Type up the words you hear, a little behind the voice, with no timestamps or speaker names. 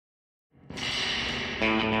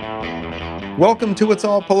Welcome to It's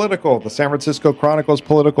All Political, the San Francisco Chronicle's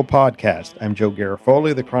political podcast. I'm Joe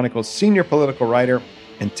Garofoli, the Chronicle's senior political writer,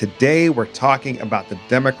 and today we're talking about the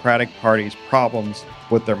Democratic Party's problems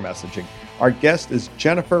with their messaging. Our guest is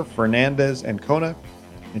Jennifer Fernandez-Ancona,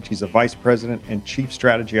 and she's a vice president and chief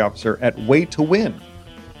strategy officer at Way to Win.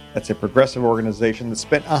 That's a progressive organization that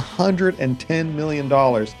spent $110 million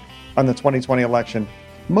on the 2020 election,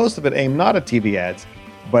 most of it aimed not at TV ads,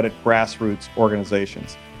 but at grassroots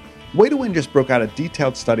organizations. Way to Win just broke out a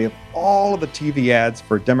detailed study of all of the TV ads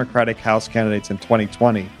for Democratic House candidates in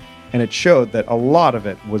 2020, and it showed that a lot of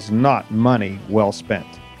it was not money well spent.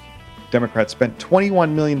 Democrats spent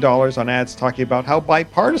 $21 million on ads talking about how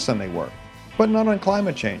bipartisan they were, but not on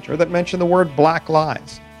climate change or that mentioned the word Black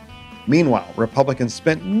Lives. Meanwhile, Republicans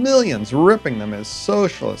spent millions ripping them as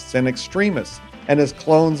socialists and extremists and as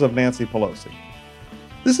clones of Nancy Pelosi.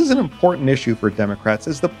 This is an important issue for Democrats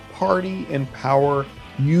as the party in power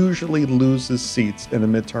usually loses seats in the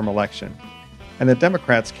midterm election, and the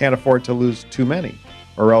Democrats can't afford to lose too many,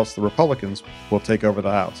 or else the Republicans will take over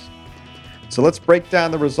the House. So let's break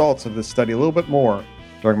down the results of this study a little bit more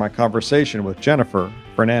during my conversation with Jennifer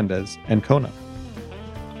Fernandez-Ancona.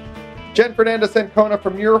 Jen Fernandez-Ancona,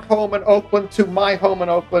 from your home in Oakland to my home in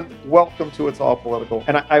Oakland, welcome to It's All Political.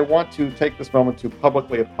 And I want to take this moment to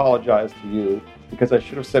publicly apologize to you, because I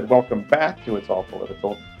should have said welcome back to It's All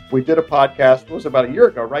Political. We did a podcast, it was about a year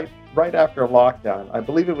ago, right after lockdown. I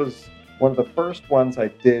believe it was one of the first ones I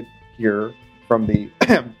did here from the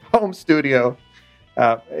home studio,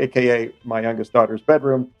 aka my youngest daughter's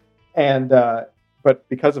bedroom. And but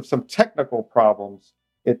because of some technical problems,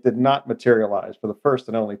 it did not materialize for the first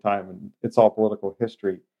and only time in It's All Political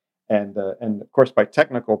history. And of course, by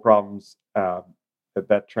technical problems,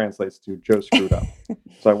 that translates to Joe screwed up.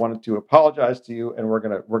 So I wanted to apologize to you, and we're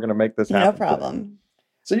gonna make this happen. No problem. Today.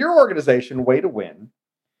 So your organization, Way to Win,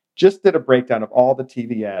 just did a breakdown of all the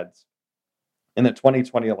TV ads in the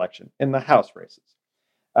 2020 election in the House races.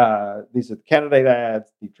 These are the candidate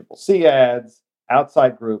ads, the CCC ads,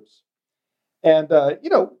 outside groups. And,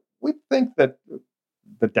 we think that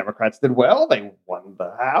the Democrats did well. They won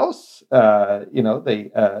the House. But in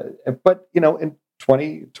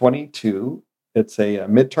 2022, it's a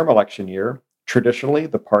midterm election year. Traditionally,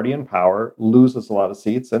 the party in power loses a lot of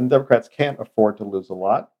seats, and Democrats can't afford to lose a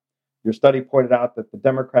lot. Your study pointed out that the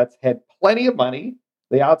Democrats had plenty of money.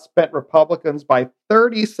 They outspent Republicans by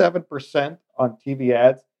 37% on TV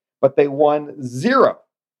ads, but they won 0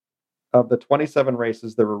 of the 27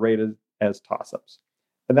 races that were rated as toss-ups.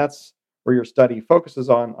 And that's where your study focuses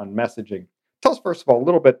on messaging. Tell us, first of all, a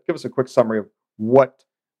little bit, give us a quick summary of what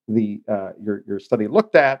your study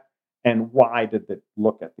looked at, and why did it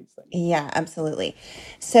look at these things? Yeah, absolutely.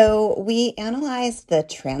 So we analyzed the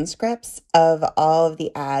transcripts of all of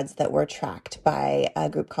the ads that were tracked by a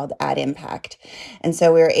group called Ad Impact. And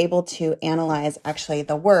so we were able to analyze actually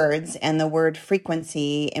the words and the word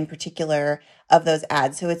frequency in particular of those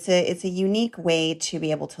ads. So it's a unique way to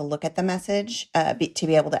be able to look at the message, to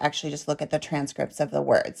be able to actually just look at the transcripts of the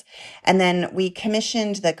words. And then we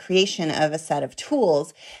commissioned the creation of a set of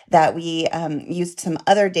tools that we used some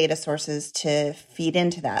other data sources to feed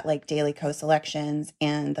into that, like Daily Co-Selections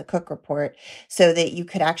and the Cook Report, so that you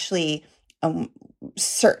could actually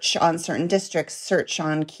search on certain districts, search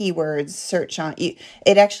on keywords,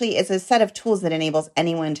 it actually is a set of tools that enables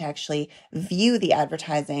anyone to actually view the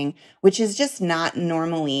advertising, which is just not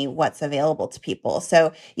normally what's available to people.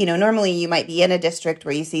 So, normally you might be in a district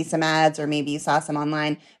where you see some ads, or maybe you saw some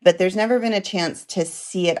online, but there's never been a chance to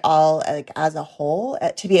see it all as a whole,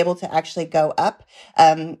 to be able to actually go up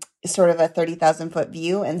sort of a 30,000 foot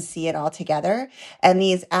view and see it all together. And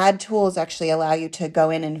these ad tools actually allow you to go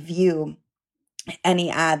in and view any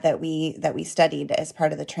ad that we studied as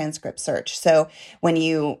part of the transcript search. So when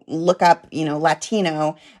you look up,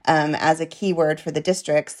 Latino as a keyword for the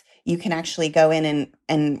districts, you can actually go in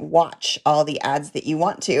and watch all the ads that you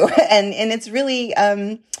want to. And it's really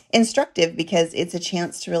instructive, because it's a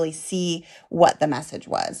chance to really see what the message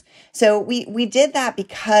was. So we did that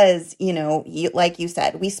because, like you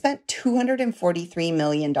said, we spent $243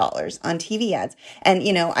 million on TV ads. And,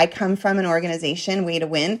 I come from an organization, Way to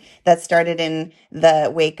Win, that started in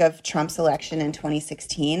the wake of Trump's election in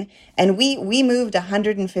 2016. And we moved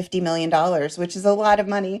 $150 million, which is a lot of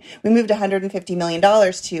money. We moved $150 million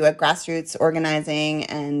to a grassroots organizing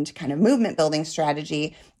and kind of movement building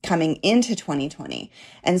strategy coming into 2020.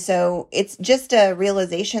 And so it's just a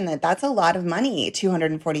realization that that's a lot of money,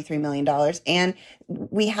 $243 million. And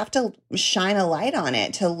we have to shine a light on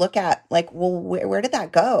it to look at like, well, where did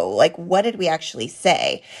that go? Like, what did we actually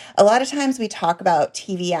say? A lot of times we talk about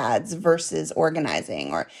TV ads versus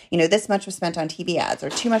organizing, or, this much was spent on TV ads or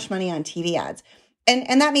too much money on TV ads.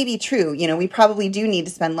 And that may be true. We probably do need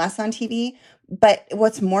to spend less on TV. But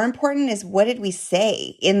what's more important is, what did we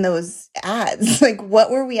say in those ads? Like, what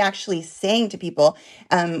were we actually saying to people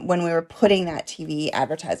when we were putting that TV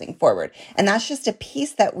advertising forward? And that's just a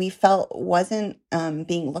piece that we felt wasn't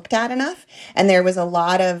being looked at enough. And there was a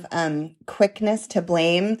lot of quickness to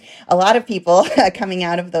blame a lot of people coming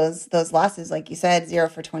out of those losses, like you said, 0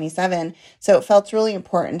 for 27. So it felt really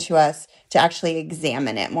important to us to actually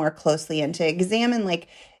examine it more closely and to examine, like,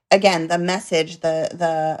 again, the message,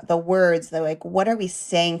 the words, the like, what are we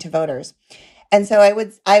saying to voters? And so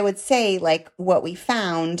I would say, like, what we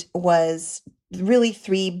found was really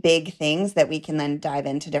 3 big things that we can then dive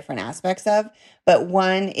into different aspects of. But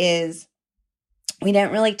one is, we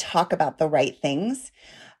didn't really talk about the right things.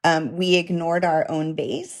 We ignored our own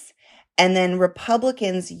base. And then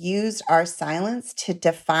Republicans used our silence to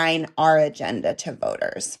define our agenda to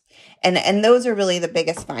voters. And those are really the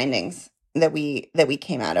biggest findings that we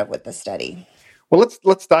came out of with the study. Well,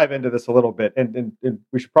 let's dive into this a little bit, and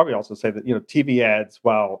we should probably also say that TV ads,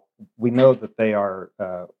 while we know that they are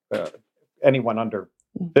anyone under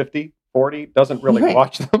 50, 40 doesn't really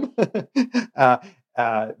watch them,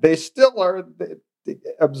 they still are they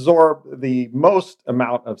absorb the most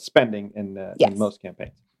amount of spending in most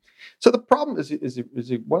campaigns. So the problem is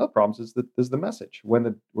one of the problems is the message.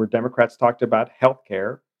 Where Democrats talked about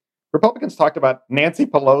healthcare, Republicans talked about Nancy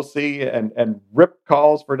Pelosi and rip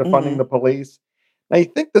calls for defunding the police. Now, you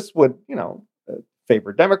think this would,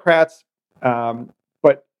 favor Democrats,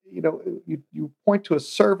 but you point to a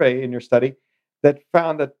survey in your study that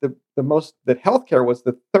found that that healthcare was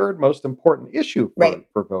the 3rd most important issue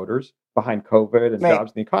for voters, behind COVID and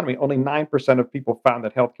jobs and the economy. Only 9% of people found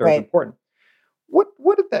that healthcare was important.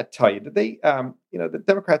 What did that tell you? Did they, the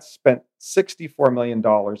Democrats spent $64 million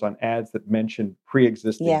on ads that mentioned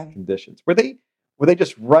pre-existing conditions. Were they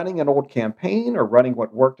just running an old campaign or running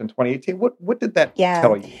what worked in 2018? What did that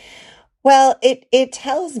tell you? Well, it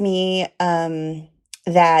tells me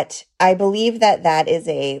that I believe that is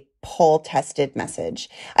a poll-tested message.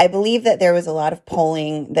 I believe that there was a lot of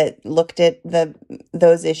polling that looked at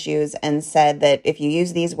those issues and said that if you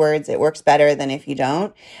use these words, it works better than if you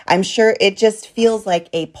don't. I'm sure it just feels like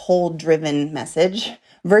a poll-driven message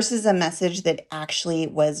versus a message that actually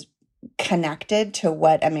was connected to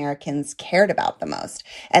what Americans cared about the most.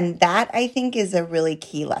 And that, I think, is a really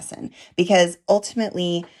key lesson, because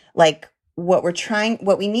ultimately, like, what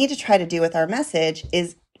we need to try to do with our message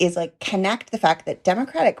is like connect the fact that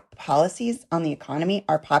Democratic policies on the economy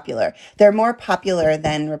are popular. They're more popular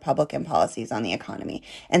than Republican policies on the economy.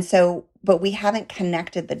 And so, but we haven't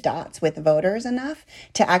connected the dots with voters enough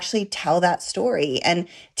to actually tell that story. And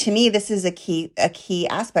to me, this is a key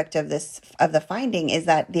aspect of the finding, is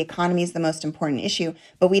that the economy is the most important issue,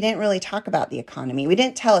 but we didn't really talk about the economy. We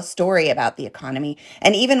didn't tell a story about the economy.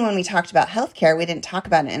 And even when we talked about healthcare, we didn't talk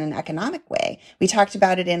about it in an economic way. We talked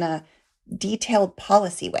about it in a detailed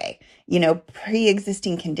policy way.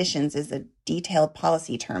 Pre-existing conditions is a detailed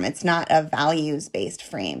policy term. It's not a values-based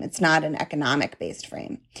frame. It's not an economic-based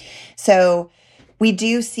frame. So we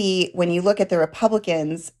do see, when you look at the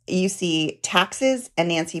Republicans, you see taxes and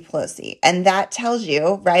Nancy Pelosi. And that tells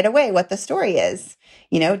you right away what the story is.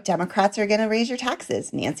 Democrats are going to raise your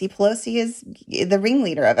taxes. Nancy Pelosi is the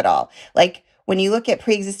ringleader of it all. Like, when you look at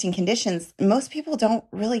pre-existing conditions, most people don't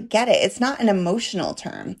really get it. It's not an emotional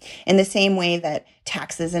term in the same way that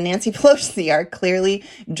taxes and Nancy Pelosi are clearly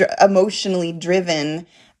emotionally driven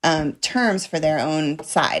terms for their own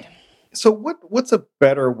side. So what's a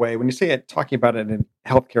better way, when you say it, talking about it in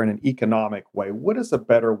healthcare in an economic way, what is a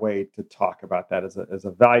better way to talk about that as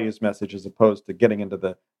a values message, as opposed to getting into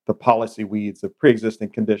the policy weeds of pre-existing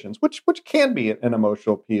conditions, which can be an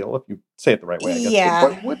emotional appeal if you say it the right way, I guess.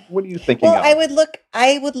 Yeah. What are you thinking of?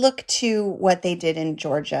 I would look to what they did in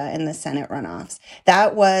Georgia in the Senate runoffs.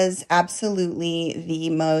 That was absolutely the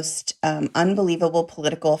most unbelievable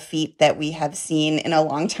political feat that we have seen in a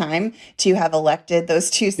long time, to have elected those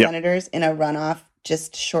 2 senators in a runoff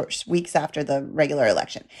just short weeks after the regular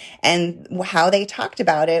election. And how they talked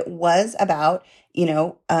about it was about,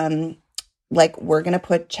 like, we're going to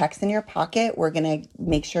put checks in your pocket. We're going to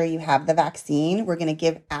make sure you have the vaccine. We're going to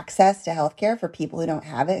give access to healthcare for people who don't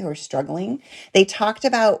have it, who are struggling. They talked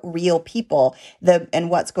about real people, and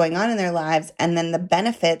what's going on in their lives, and then the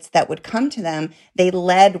benefits that would come to them. They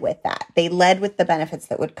led with that. They led with the benefits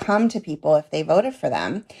that would come to people if they voted for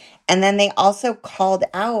them. And then they also called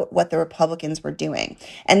out what the Republicans were doing.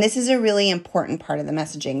 And this is a really important part of the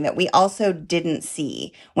messaging that we also didn't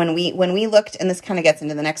see when we looked, and this kind of gets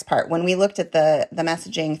into the next part, when we looked at the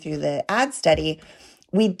messaging through the ad study.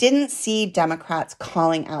 We didn't see Democrats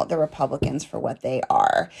calling out the Republicans for what they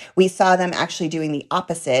are. We saw them actually doing the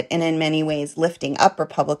opposite and in many ways lifting up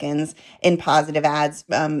Republicans in positive ads,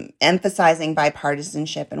 emphasizing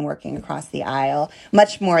bipartisanship and working across the aisle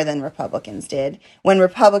much more than Republicans did. When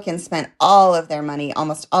Republicans spent all of their money,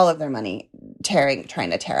 almost all of their money, trying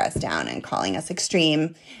to tear us down and calling us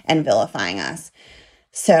extreme and vilifying us.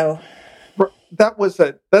 So that was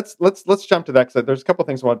let's jump to that, because there's a couple of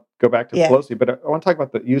things I want to go back to Pelosi, but I want to talk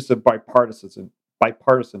about the use of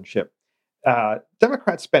bipartisanship.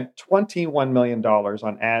 Democrats spent $21 million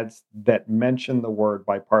on ads that mention the word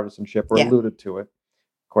bipartisanship or alluded to it,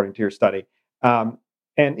 according to your study. And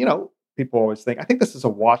people always think, I think this is a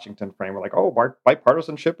Washington frame. We're like, oh,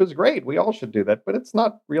 bipartisanship is great. We all should do that, but it's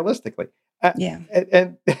not realistically.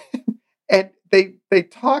 And they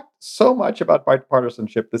talked so much about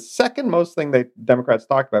bipartisanship, the second most thing Democrats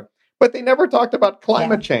talked about, but they never talked about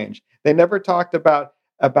climate change. They never talked about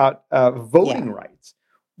voting rights.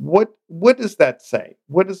 What does that say?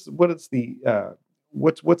 What's the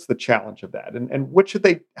challenge of that? And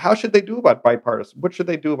how should they do about bipartisan? What should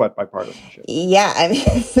they do about bipartisanship? Yeah, I mean,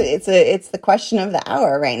 it's the question of the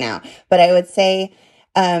hour right now. But I would say,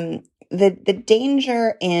 the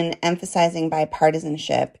danger in emphasizing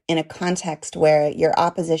bipartisanship in a context where your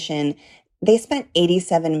opposition, they spent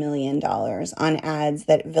 $87 million on ads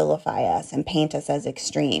that vilify us and paint us as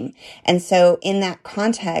extreme. And so in that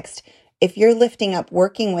context, if you're lifting up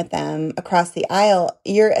working with them across the aisle,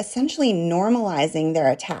 you're essentially normalizing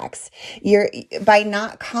their attacks. You're by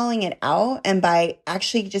not calling it out and by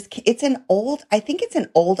actually I think it's an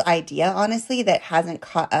old idea, honestly, that hasn't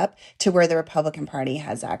caught up to where the Republican Party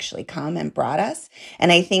has actually come and brought us.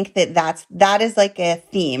 And I think that is like a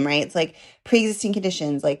theme, right? It's like pre-existing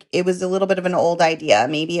conditions. Like, it was a little bit of an old idea.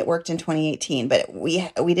 Maybe it worked in 2018, but we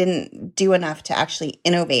didn't do enough to actually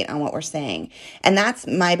innovate on what we're saying. And that's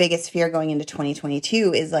my biggest fear going into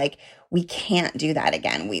 2022 is like, we can't do that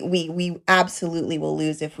again. We absolutely will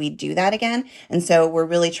lose if we do that again. And so we're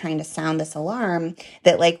really trying to sound this alarm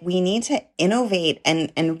that, like, we need to innovate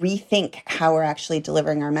and rethink how we're actually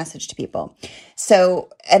delivering our message to people. So,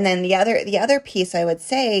 and then the other piece I would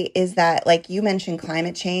say is that, like you mentioned,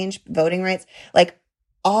 climate change, voting rights, like,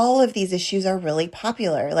 all of these issues are really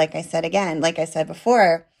popular. Like I said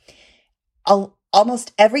before,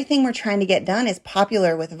 almost everything we're trying to get done is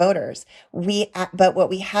popular with voters. But what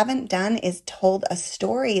we haven't done is told a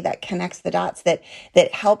story that connects the dots, that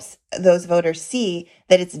helps those voters see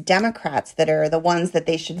that it's Democrats that are the ones that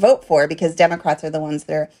they should vote for, because Democrats are the ones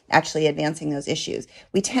that are actually advancing those issues.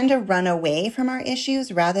 We tend to run away from our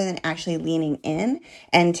issues rather than actually leaning in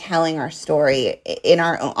and telling our story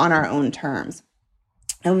on our own terms.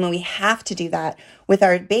 And we have to do that with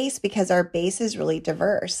our base, because our base is really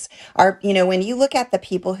diverse. When you look at the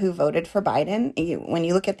people who voted for Biden, when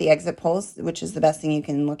you look at the exit polls, which is the best thing you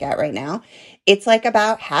can look at right now, it's like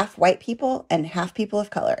about half white people and half people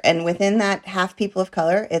of color. And within that half people of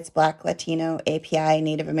color, it's Black, Latino, API,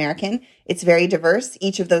 Native American. It's very diverse.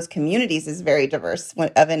 Each of those communities is very diverse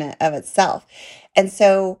of itself. And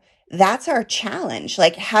so that's our challenge.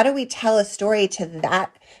 Like, how do we tell a story to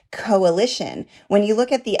that coalition? When you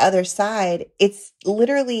look at the other side, it's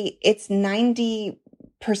 90%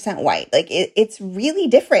 white. Like, it's really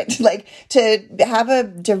different. Like, to have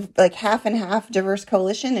half and half diverse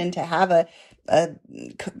coalition, and to have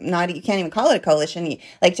you can't even call it a coalition.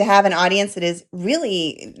 Like, to have an audience that is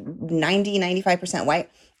really 95% white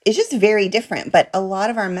is just very different. But a lot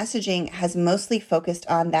of our messaging has mostly focused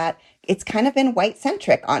on that. It's kind of been white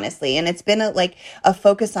centric, honestly. And it's been a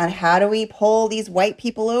focus on how do we pull these white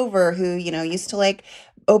people over who, used to like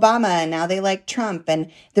Obama and now they like Trump. And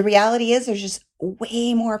the reality is there's just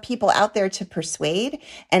way more people out there to persuade.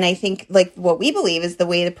 And I think, like, what we believe is the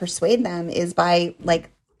way to persuade them is by, like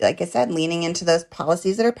I said, leaning into those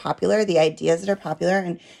policies that are popular, the ideas that are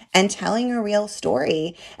popular, and telling a real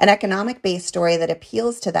story, an economic-based story that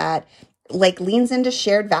appeals to that, like, leans into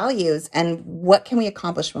shared values and what can we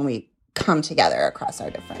accomplish when we come together across our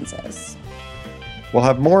differences. We'll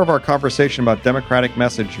have more of our conversation about democratic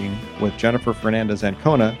messaging with Jennifer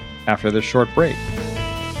Fernandez-Ancona after this short break.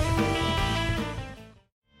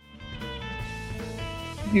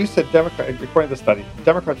 you said according to the study,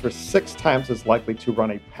 Democrats were 6 times as likely to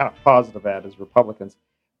run a positive ad as Republicans.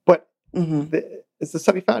 But Hmm. as the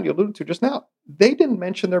study found, you alluded to just now, they didn't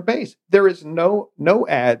mention their base. There is no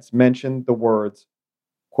ads mentioned the words,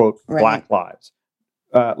 quote, Right. Black Lives.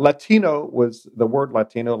 Latino was the word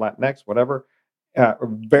Latino, Latinx, whatever,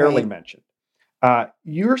 barely Right. mentioned.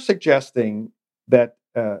 You're suggesting that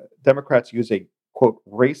Democrats use a, quote,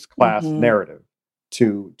 race class Hmm. narrative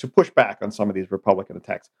to push back on some of these Republican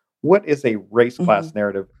attacks. What is a race Hmm. class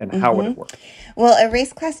narrative and how would Hmm. it work? Well, a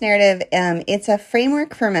race class narrative, it's a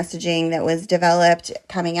framework for messaging that was developed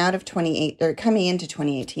coming out of 28 or coming into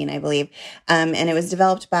 2018, I believe. And it was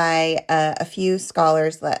developed by a few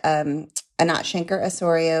scholars, Anat Shenker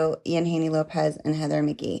Osorio, Ian Haney Lopez, and Heather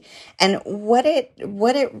McGee. And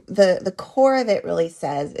the core of it really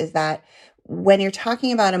says is that when you're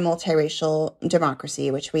talking about a multiracial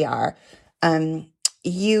democracy, which we are, um,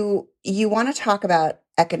 you want to talk about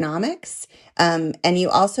economics, and you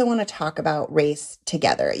also want to talk about race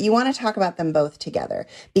together. You want to talk about them both together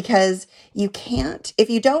because you can't, if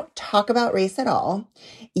you don't talk about race at all,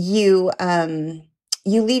 you,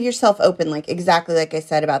 you leave yourself open, like exactly like I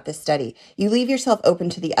said about this study. You leave yourself open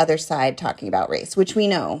to the other side talking about race, which we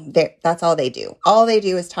know that's all they do. All they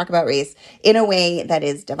do is talk about race in a way that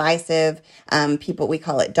is divisive. We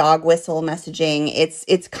call it dog whistle messaging.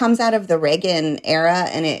 It comes out of the Reagan era,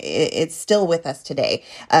 and it's still with us today.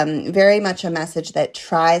 Very much a message that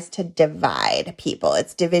tries to divide people.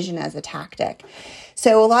 It's division as a tactic.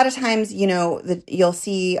 So a lot of times, you'll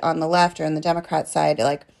see on the left or on the Democrat side,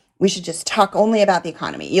 like, we should just talk only about the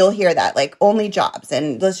economy. You'll hear that, like, only jobs,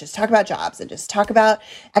 and let's just talk about jobs and just talk about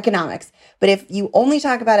economics. But if you only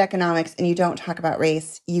talk about economics and you don't talk about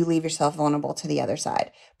race, you leave yourself vulnerable to the other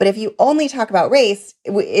side. But if you only talk about race,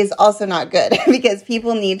 is also not good because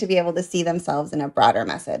people need to be able to see themselves in a broader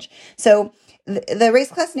message. So the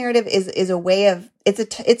race class narrative is a way of,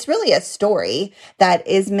 it's really a story that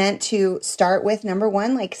is meant to start with, number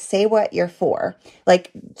one, like, say what you're for,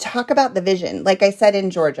 like, talk about the vision. Like I said,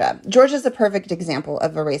 in Georgia's a perfect example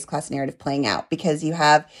of a race class narrative playing out because you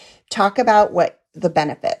have talk about what the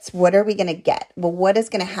benefits. What are we going to get? Well,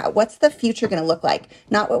 what's the future going to look like?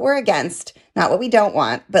 Not what we're against, not what we don't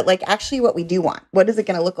want, but like actually what we do want. What is it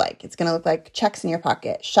going to look like? It's going to look like checks in your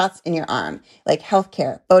pocket, shots in your arm, like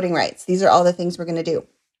healthcare, voting rights. These are all the things we're going to do.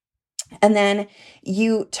 And then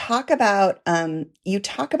you talk about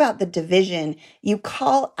the division. You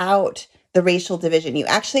call out the racial division. You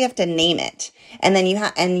actually have to name it, and then you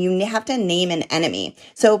have to name an enemy.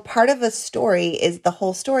 So part of a story is, the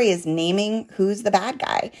whole story is naming who's the bad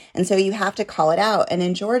guy, and so you have to call it out. And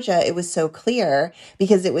in Georgia, it was so clear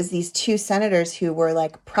because it was these two senators who were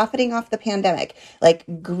like profiting off the pandemic. Like,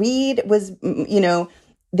 greed was,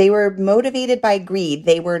 they were motivated by greed.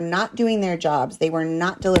 They were not doing their jobs. They were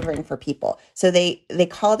not delivering for people. So they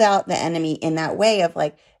called out the enemy in that way of,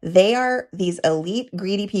 like, they are these elite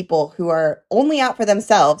greedy people who are only out for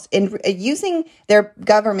themselves, in using their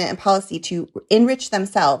government and policy to enrich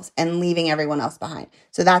themselves and leaving everyone else behind.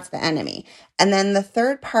 So that's the enemy. And then the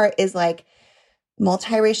third part is like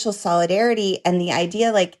multiracial solidarity, and the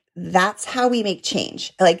idea, like, that's how we make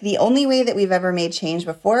change. Like, the only way that we've ever made change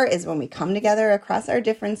before is when we come together across our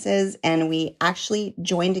differences and we actually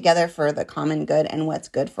join together for the common good and what's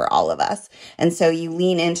good for all of us. And so you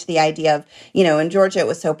lean into the idea of, in Georgia, it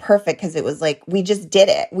was so perfect because it was like, we just did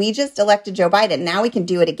it. We just elected Joe Biden. Now we can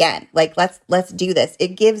do it again. Like, let's do this.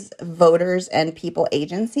 It gives voters and people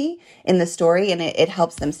agency in the story, and it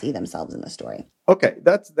helps them see themselves in the story. Okay,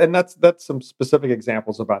 that's some specific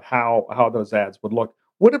examples about how those ads would look.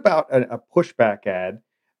 What about a pushback ad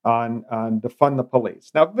on defund the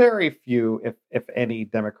police? Now, very few, if any,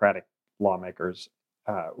 Democratic lawmakers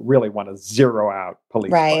really want to zero out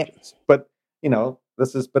police Right. budgets. But the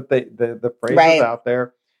phrase is Right. out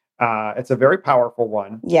there. It's a very powerful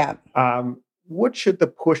one. Yeah. What should the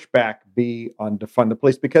pushback be on defund the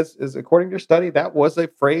police? Because, according to your study, that was a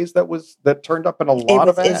phrase that turned up in a lot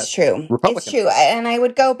of It's ads, true. It's Republican true. ads. And I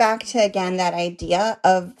would go back to, again, that idea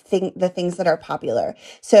of the things that are popular.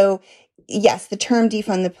 So, yes, the term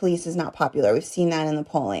defund the police is not popular. We've seen that in the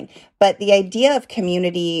polling. But the idea of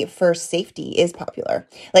community first safety is popular.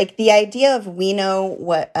 Like, the idea of, we know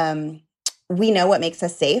what makes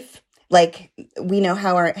us safe. Like, we know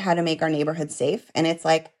how to make our neighborhood safe. And it's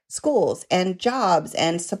like schools and jobs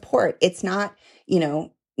and support. It's not, you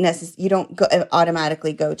don't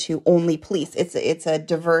automatically go to only police. It's a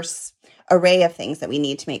diverse array of things that we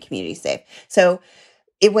need to make communities safe. So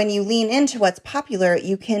when you lean into what's popular,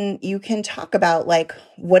 you can talk about like,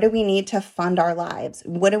 what do we need to fund our lives?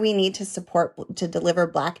 What do we need to support to deliver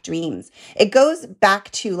Black dreams? It goes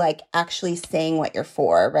back to like actually saying what you're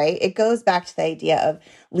for, right? It goes back to the idea of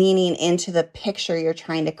leaning into the picture you're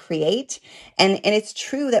trying to create. And it's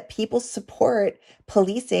true that people support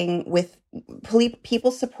policing with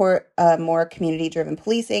people support more community driven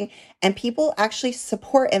policing, and people actually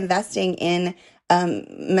support investing in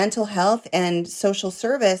mental health and social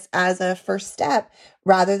service as a first step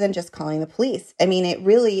rather than just calling the police. I mean, it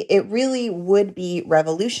really would be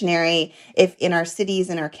revolutionary if in our cities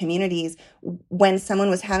and our communities, when someone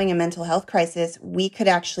was having a mental health crisis, we could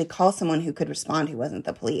actually call someone who could respond who wasn't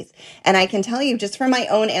the police. And I can tell you just from my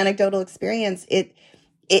own anecdotal experience,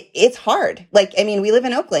 it's hard. Like, I mean, we live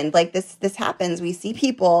in Oakland, like this happens. We see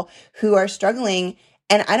people who are struggling,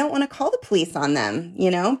 and I don't want to call the police on them,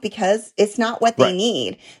 because it's not what they Right.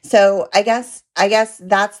 need. So I guess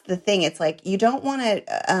that's the thing. It's like, you don't want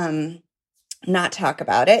to not talk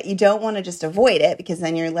about it. You don't want to just avoid it, because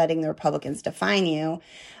then you're letting the Republicans define you.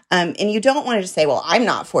 And you don't want to just say, well, I'm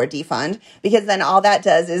not for defund, because then all that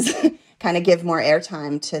does is kind of give more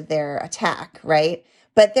airtime to their attack, right?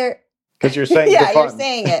 But they're Because you're saying yeah, you're defund,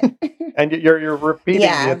 saying it. and you're repeating the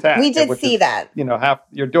Yeah, attack, we did which see is, that. half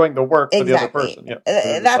you're doing the work for the other Exactly. person. Yeah, for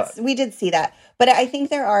the other side. We did see that. But I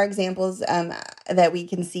think there are examples that we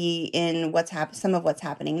can see in some of what's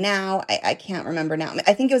happening now. I can't remember now.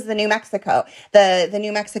 I think it was the New Mexico, the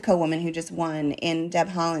New Mexico woman who just won in Deb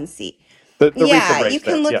Haaland's seat. The recent Yeah, race you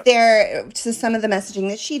can there. look there to some of the messaging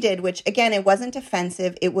that she did, which again, it wasn't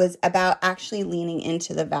defensive. It was about actually leaning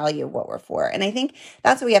into the value of what we're for. And I think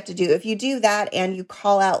that's what we have to do. If you do that and you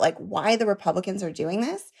call out like why the Republicans are doing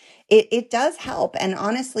this, it does help. And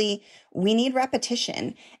honestly, we need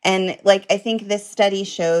repetition. And like, I think this study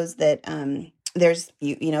shows that there's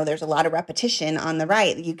there's a lot of repetition on the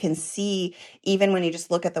right. You can see even when you just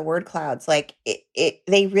look at the word clouds, like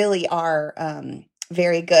they really are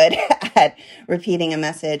very good at repeating a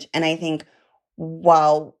message. And I think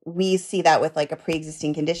while we see that with like a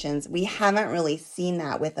pre-existing conditions, we haven't really seen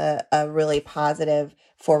that with a really positive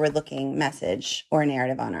forward-looking message or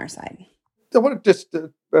narrative on our side. I want to just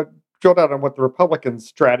drill down on what the Republican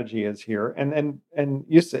strategy is here, and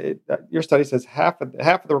you say your study says half of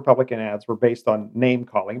the Republican ads were based on name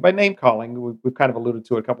calling. By name calling, we've kind of alluded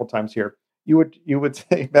to it a couple of times here. You would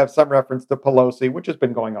say have some reference to Pelosi, which has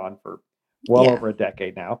been going on for well Yeah. over a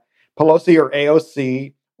decade now. Pelosi or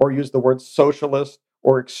AOC, or use the word socialist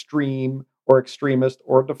or extreme or extremist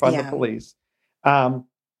or defund the Yeah. police.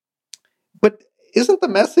 But isn't the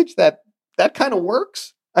message that kind of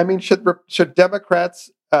works? I mean, should Democrats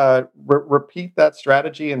repeat that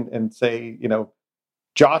strategy and say,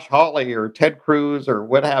 Josh Hawley or Ted Cruz or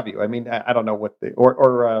what have you? I mean, I don't know what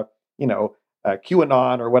QAnon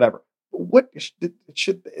or whatever. What is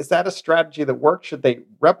that a strategy that works? Should they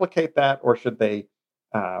replicate that, or should they?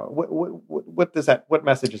 What does that? What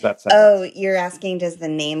message is that sending? Oh, you're asking, does the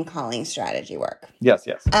name calling strategy work? Yes.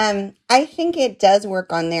 I think it does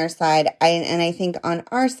work on their side. I think on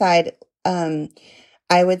our side,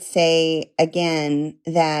 I would say again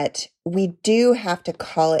that we do have to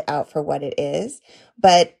call it out for what it is.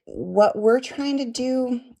 But what we're trying to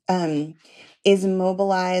do is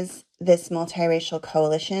mobilize this multiracial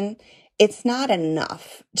coalition. It's not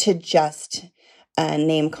enough to just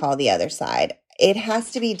name call the other side. It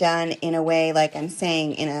has to be done in a way, like I'm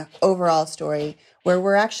saying, in an overall story where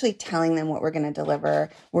we're actually telling them what we're going to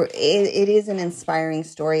deliver. It is an inspiring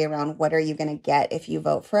story around what are you going to get if you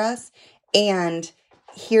vote for us, and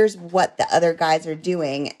here's what the other guys are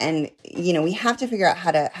doing. And we have to figure out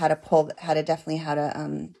how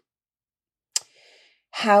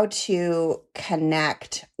to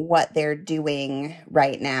connect what they're doing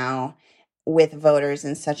right now with voters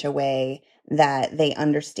in such a way that they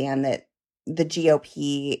understand that the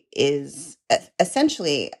GOP is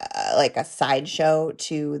essentially like a sideshow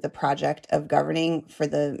to the project of governing for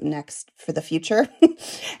the future.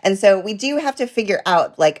 And so we do have to figure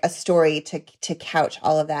out like a story to couch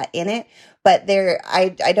all of that in it. But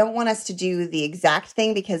I don't want us to do the exact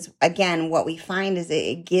thing, because again, what we find is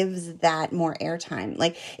it gives that more airtime.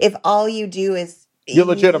 Like if all you do is you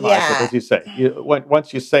legitimize it, as you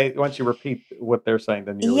say. Once you repeat what they're saying,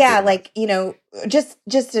 then you legitimize. Like just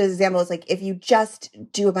an example is like if you just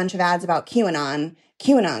do a bunch of ads about QAnon,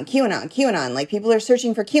 like people are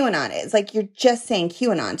searching for QAnon. It's like you're just saying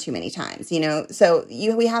QAnon too many times, So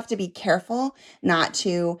we have to be careful not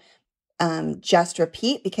to just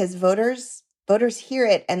repeat, because voters voters hear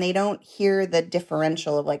it and they don't hear the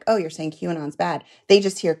differential of like, oh, you're saying QAnon's bad. They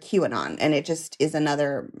just hear QAnon, and it just is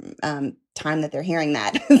another time that they're hearing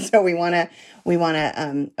that. So we want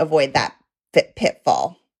to avoid that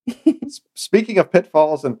pitfall. Speaking of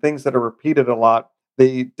pitfalls and things that are repeated a lot,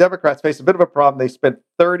 the Democrats face a bit of a problem. They spent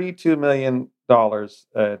 $32 million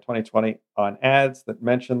 2020 on ads that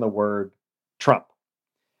mention the word Trump.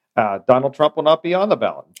 Donald Trump will not be on the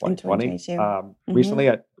ballot in 2020. Recently,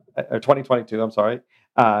 2022, I'm sorry.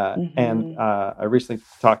 And I recently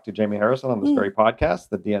talked to Jamie Harrison on this very podcast,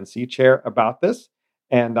 the DNC chair, about this.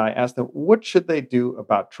 And I asked them, what should they do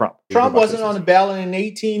about Trump? Trump wasn't on the ballot in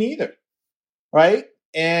 2018 either, right?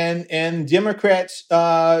 And Democrats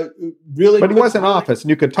really... But he was in office, and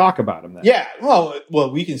you could talk about him then. Yeah, well,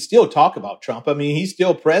 we can still talk about Trump. I mean, he's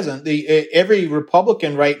still present. Every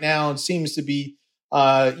Republican right now seems to be,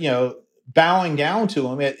 bowing down to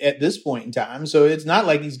him at this point in time. So it's not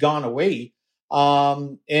like he's gone away.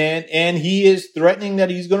 And he is threatening that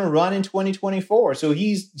he's going to run in 2024. So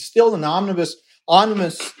he's still an omnibus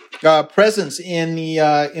presence in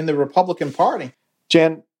the Republican Party.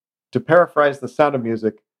 Jen, to paraphrase The Sound of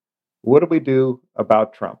Music, what do we do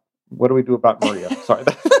about Trump? What do we do about Maria? Sorry,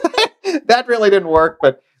 that really didn't work,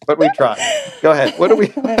 but we tried. Go ahead. What do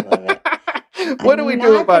we? I love it. What do we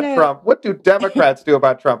do about Trump? What do Democrats do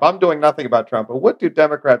about Trump? I'm doing nothing about Trump, but what do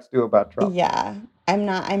Democrats do about Trump? Yeah,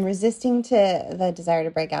 I'm resisting to the desire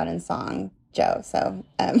to break out in song, Joe. So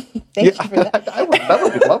thank you for that. That would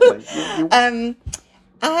be lovely.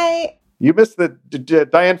 You missed the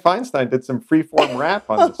Dianne Feinstein did some freeform rap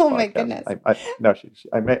on this podcast. Oh my goodness!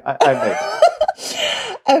 I made it.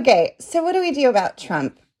 Okay, so what do we do about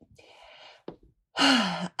Trump?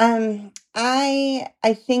 I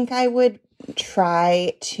think I would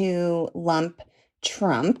try to lump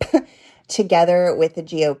Trump together with the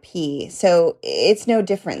GOP. So it's no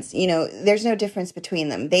difference. There's no difference between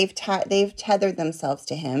them. They've tethered themselves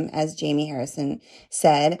to him, as Jamie Harrison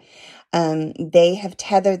said. They have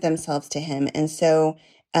tethered themselves to him. And so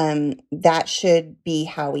that should be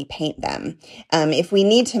how we paint them. If we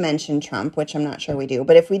need to mention Trump, which I'm not sure we do,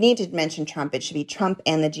 but if we need to mention Trump, it should be Trump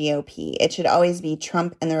and the GOP. It should always be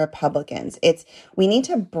Trump and the Republicans. We need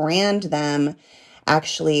to brand them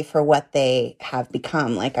actually for what they have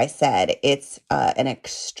become. Like I said, it's an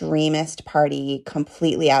extremist party,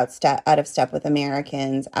 completely out of step with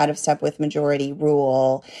Americans, out of step with majority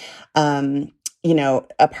rule. A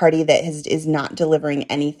party that is not delivering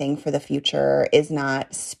anything for the future, is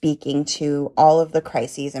not speaking to all of the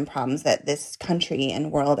crises and problems that this country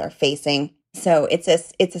and world are facing. So it's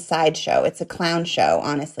a sideshow. It's a clown show.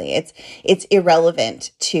 Honestly, it's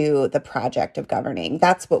irrelevant to the project of governing.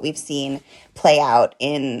 That's what we've seen play out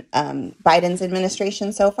in Biden's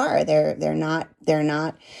administration so far. They're not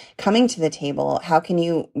coming to the table. How can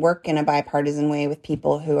you work in a bipartisan way with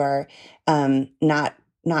people who are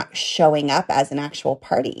not showing up as an actual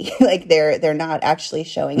party? Like they're not actually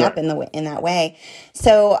showing up in that way.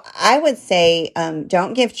 So I would say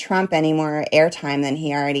don't give Trump any more airtime than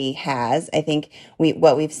he already has. I think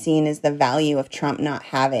what we've seen is the value of Trump not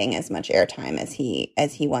having as much airtime as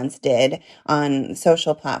he once did on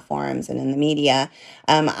social platforms and in the media.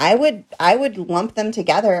 I would lump them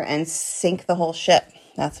together and sink the whole ship.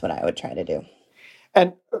 That's what I would try to do.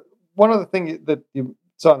 And one of the things that you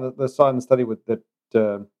saw in the study with that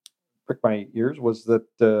pricked my ears was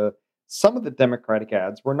that some of the Democratic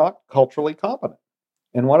ads were not culturally competent.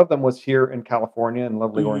 And one of them was here in California in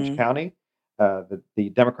lovely Orange County. The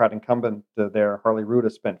Democrat incumbent there, Harley Ruda,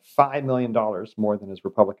 spent $5 million more than his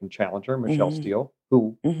Republican challenger, Michelle Steele,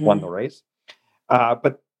 who won the race.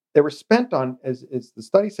 But they were spent on, as the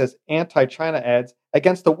study says, anti-China ads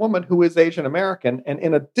against a woman who is Asian American and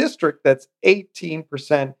in a district that's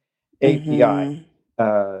 18% API,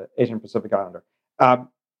 Asian Pacific Islander.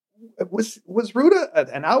 Was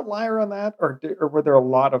Ruda an outlier on that, or were there a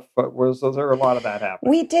lot of that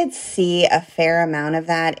happening? We did see a fair amount of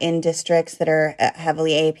that in districts that are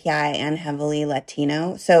heavily API and heavily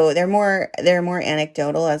Latino. So they're more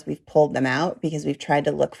anecdotal as we've pulled them out because we've tried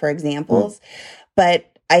to look for examples.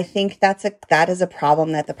 But I think that is a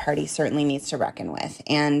problem that the party certainly needs to reckon with.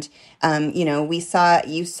 And you saw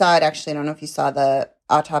it actually. I don't know if you saw the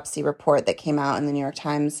autopsy report that came out in the New York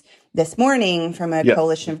Times this morning from a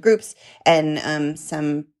coalition of groups and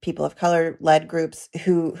some people of color led groups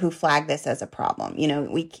who flag this as a problem.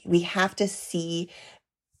 We have to see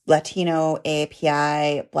Latino,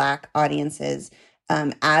 API, Black audiences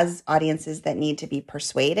as audiences that need to be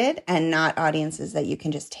persuaded and not audiences that you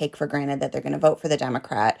can just take for granted that they're going to vote for the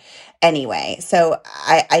Democrat anyway. So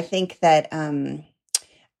I think that the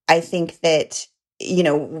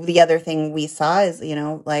other thing we saw is,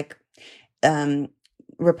 Latina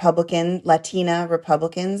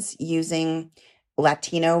Republicans using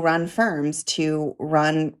Latino-run firms to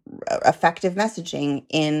run effective messaging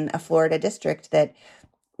in a Florida district that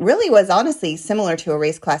really was honestly similar to a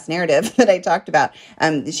race class narrative that I talked about.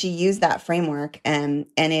 She used that framework and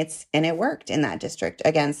it worked in that district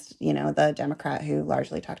against, the Democrat who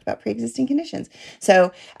largely talked about pre-existing conditions.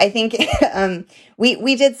 So I think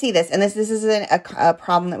we did see this, and this is a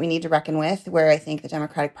problem that we need to reckon with, where I think the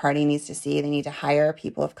Democratic Party needs to see they need to hire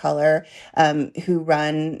people of color who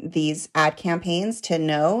run these ad campaigns to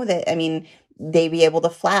know that, they be able to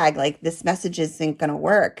flag like this message isn't going to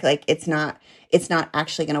work. Like it's not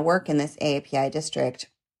actually going to work in this AAPI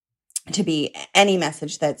district to be any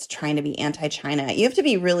message that's trying to be anti-China. You have to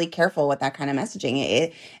be really careful with that kind of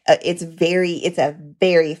messaging. It's a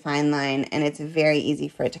very fine line, and it's very easy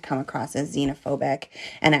for it to come across as xenophobic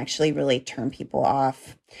and actually really turn people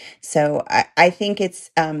off. So I think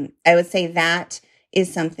it's, I would say that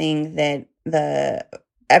is something that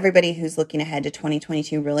everybody who's looking ahead to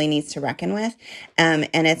 2022 really needs to reckon with. And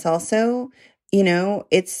it's also,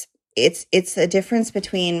 it's a difference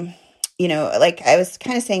between, like I was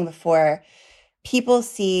kind of saying before, people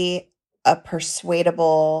see a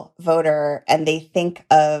persuadable voter and they think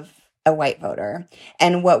of a white voter.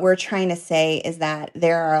 And what we're trying to say is that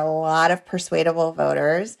there are a lot of persuadable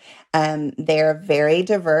voters. They're very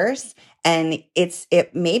diverse. And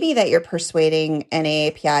it may be that you're persuading an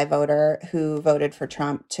AAPI voter who voted for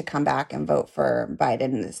Trump to come back and vote for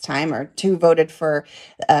Biden this time, or who voted for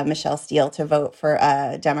Michelle Steele to vote for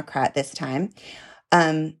a Democrat this time.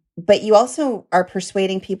 But you also are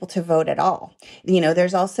persuading people to vote at all.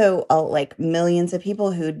 There's also like millions of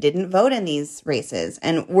people who didn't vote in these races.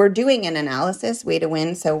 And we're doing an analysis, Way to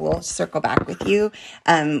Win. So we'll circle back with you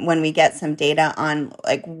when we get some data on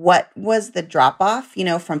like what was the drop off,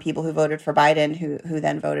 from people who voted for Biden, who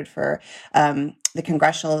then voted for the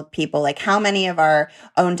congressional people. Like how many of our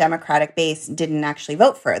own Democratic base didn't actually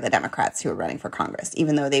vote for the Democrats who were running for Congress,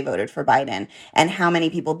 even though they voted for Biden, and how many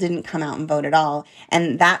people didn't come out and vote at all.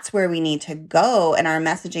 And that's where we need to go. And our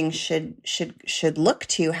messaging should look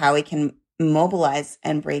to how we can mobilize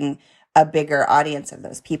and bring a bigger audience of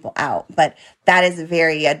those people out. But that is a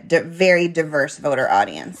very diverse voter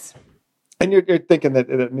audience. And you're thinking that,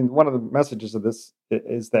 one of the messages of this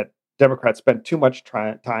is that Democrats spent too much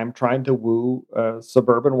time trying to woo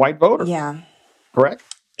suburban white voters. Yeah. Correct?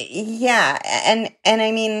 Yeah. And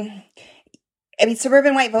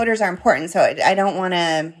suburban white voters are important. So I don't want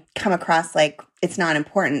to come across like it's not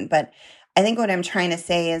important. But I think what I'm trying to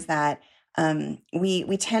say is that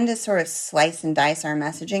we tend to sort of slice and dice our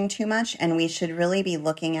messaging too much. And we should really be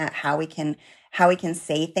looking at how we can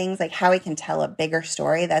say things, like how we can tell a bigger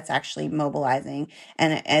story that's actually mobilizing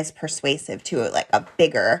and as persuasive to like a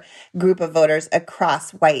bigger group of voters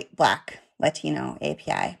across white, Black, Latino,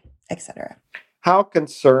 API, etc. How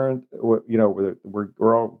concerned,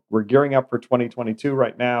 we're gearing up for 2022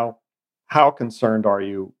 right now. How concerned are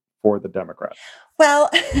you for the Democrats? Well,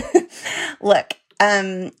 look,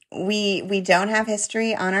 we don't have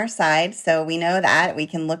history on our side, so we know that. We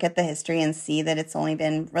can look at the history and see that it's only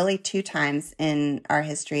been really 2 times in our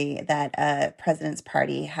history that a president's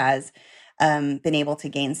party has been able to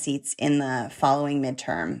gain seats in the following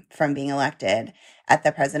midterm from being elected at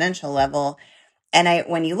the presidential level. And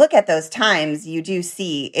when you look at those times, you do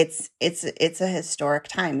see it's a historic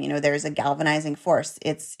time. There's a galvanizing force.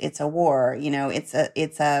 It's a war.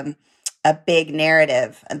 It's a big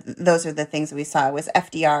narrative. Those are the things that we saw. It was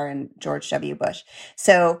FDR and George W. Bush.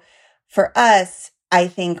 So for us, I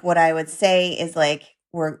think what I would say is like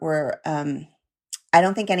we're I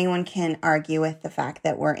don't think anyone can argue with the fact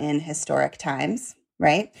that we're in historic times,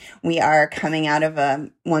 right? We are coming out of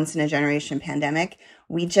a once in a generation pandemic.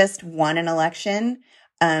 We just won an election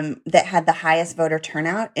that had the highest voter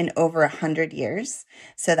turnout in over 100 years.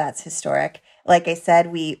 So that's historic. Like I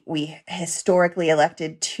said, we historically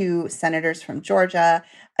elected 2 senators from Georgia,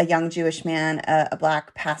 a young Jewish man, a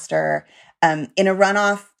Black pastor, in a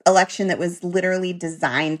runoff election that was literally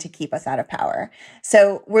designed to keep us out of power.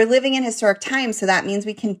 So we're living in historic times. So that means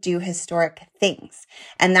we can do historic things.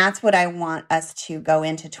 And that's what I want us to go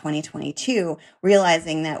into 2022,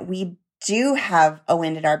 realizing that we do have a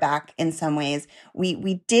wind at our back in some ways.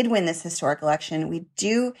 We did win this historic election. We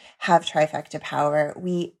do have trifecta power.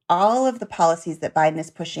 All of the policies that Biden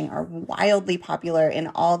is pushing are wildly popular in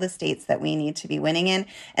all the states that we need to be winning in.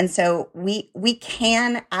 And so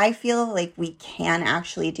I feel like we can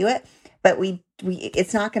actually do it, but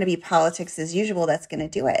it's not going to be politics as usual that's going to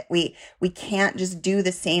do it. We can't just do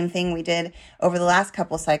the same thing we did over the last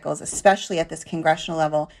couple cycles, especially at this congressional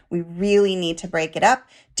level. We really need to break it up,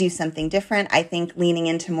 do something different. I think leaning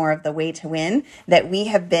into more of the way to win that we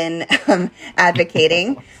have been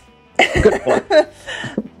advocating. Good point.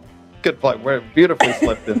 Good point. We're beautifully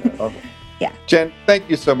slipped in there. Yeah. Jen, thank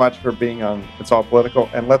you so much for being on It's All Political,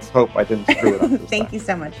 and let's hope I didn't screw it up this Thank time. you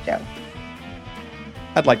so much, Joe.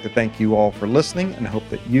 I'd like to thank you all for listening and hope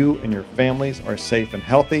that you and your families are safe and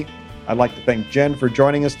healthy. I'd like to thank Jen for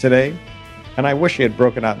joining us today, and I wish he had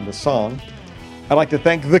broken out into song. I'd like to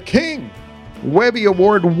thank the King, Webby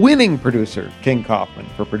Award-winning producer, King Kaufman,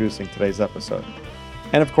 for producing today's episode.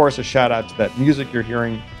 And of course, a shout out to that music you're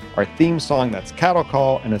hearing, our theme song, that's Cattle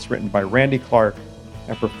Call, and it's written by Randy Clark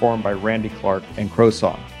and performed by Randy Clark and Crow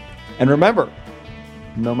Song. And remember,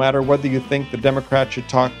 no matter whether you think the Democrats should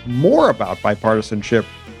talk more about bipartisanship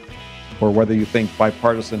or whether you think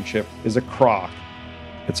bipartisanship is a crock,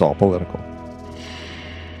 it's all political.